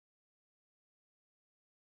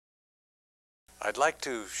I'd like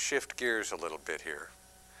to shift gears a little bit here.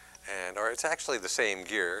 Or it's actually the same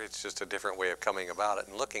gear, it's just a different way of coming about it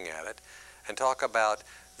and looking at it, and talk about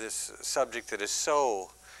this subject that is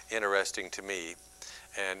so interesting to me.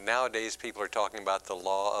 And nowadays people are talking about the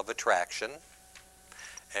law of attraction,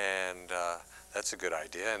 and that's a good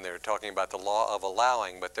idea, and they're talking about the law of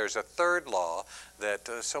allowing, but there's a third law that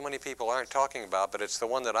so many people aren't talking about, but it's the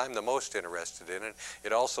one that I'm the most interested in, and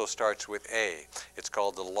it also starts with A. It's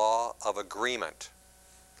called the law of agreement.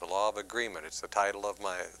 The law of agreement. It's the title of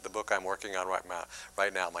the book I'm working on right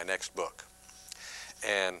now, my next book.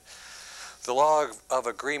 And the law of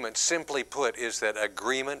agreement, simply put, is that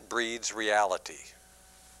agreement breeds reality.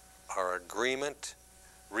 Our agreement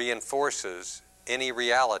reinforces any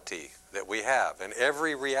reality that we have. And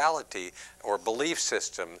every reality or belief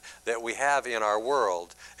system that we have in our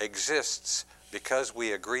world exists because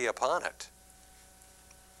we agree upon it.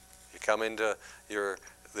 You come into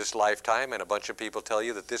this lifetime and a bunch of people tell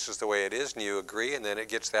you that this is the way it is, and you agree, and then it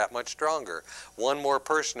gets that much stronger. One more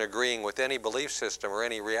person agreeing with any belief system or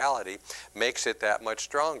any reality makes it that much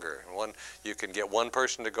stronger. You can get one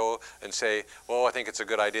person to go and say, well, I think it's a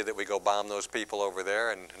good idea that we go bomb those people over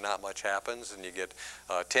there, and not much happens, and you get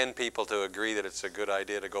 10 people to agree that it's a good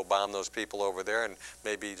idea to go bomb those people over there, and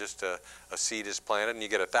maybe just a seed is planted, and you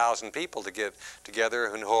get 1,000 people to get together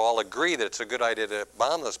who all agree that it's a good idea to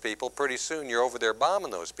bomb those people. Pretty soon you're over there bombing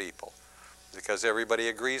those people because everybody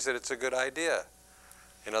agrees that it's a good idea.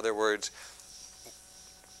 In other words,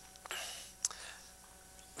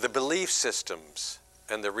 the belief systems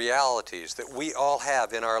and the realities that we all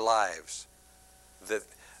have in our lives, that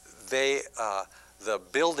the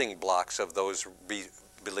building blocks of those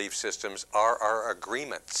belief systems are our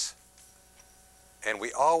agreements. And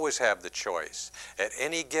we always have the choice at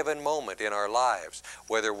any given moment in our lives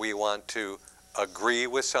whether we want to agree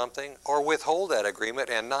with something or withhold that agreement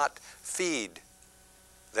and not feed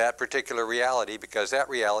that particular reality because that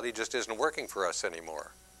reality just isn't working for us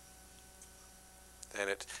anymore.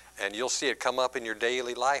 And you'll see it come up in your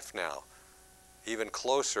daily life now, even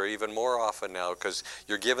closer, even more often now, because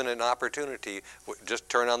you're given an opportunity. Just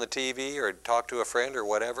turn on the TV or talk to a friend or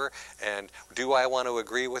whatever, and do I want to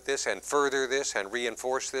agree with this and further this and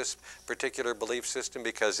reinforce this particular belief system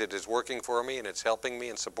because it is working for me and it's helping me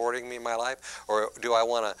and supporting me in my life? Or do I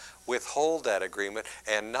want to withhold that agreement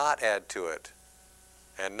and not add to it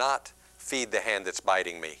and not feed the hand that's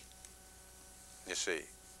biting me? You see.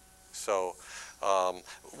 So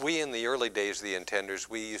we in the early days of the Intenders,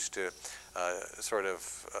 we used to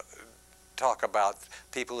talk about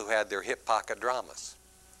people who had their hip pocket dramas.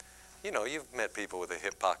 You know, you've met people with a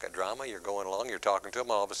hip pocket drama. You're going along, you're talking to them,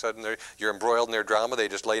 all of a sudden you're embroiled in their drama. They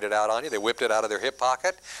just laid it out on you. They whipped it out of their hip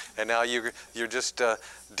pocket, and now you're just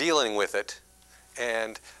dealing with it.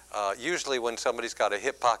 And usually when somebody's got a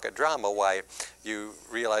hip pocket drama, why, you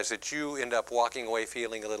realize that you end up walking away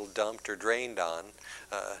feeling a little dumped or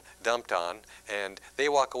dumped on, and they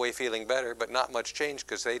walk away feeling better, but not much change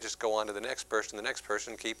because they just go on to the next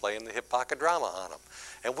person, keep laying the hip pocket drama on them.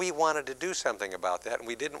 And we wanted to do something about that, and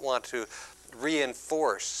we didn't want to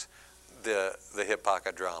reinforce the hip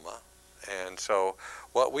pocket drama. And so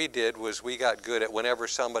what we did was we got good at whenever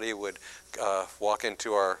somebody would walk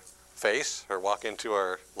into our face or walk into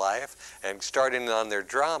our life and start in on their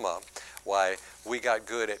drama, why, we got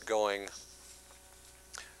good at going,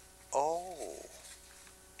 oh,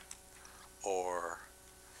 or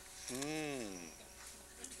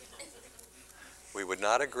we would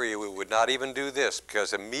not agree, we would not even do this,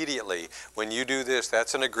 because immediately when you do this,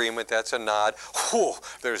 that's an agreement, that's a nod, whew,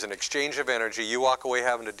 there's an exchange of energy. You walk away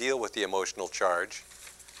having to deal with the emotional charge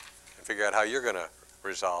and figure out how you're going to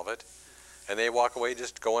resolve it. And they walk away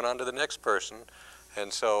just going on to the next person.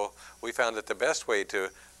 And so we found that the best way to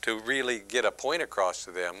really get a point across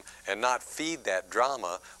to them and not feed that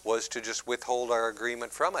drama was to just withhold our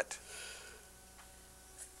agreement from it.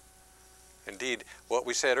 Indeed, what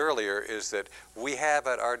we said earlier is that we have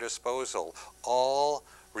at our disposal all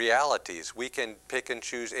realities. We can pick and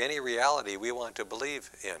choose any reality we want to believe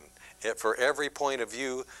in. For every point of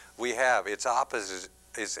view we have, its opposite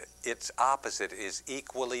is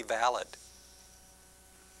equally valid.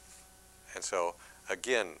 And so,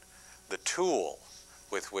 again, the tool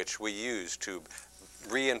with which we use to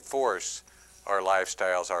reinforce our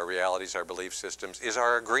lifestyles, our realities, our belief systems is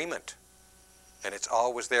our agreement. And it's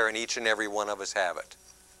always there, and each and every one of us have it.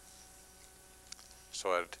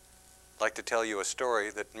 So I'd like to tell you a story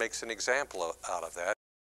that makes an example out of that.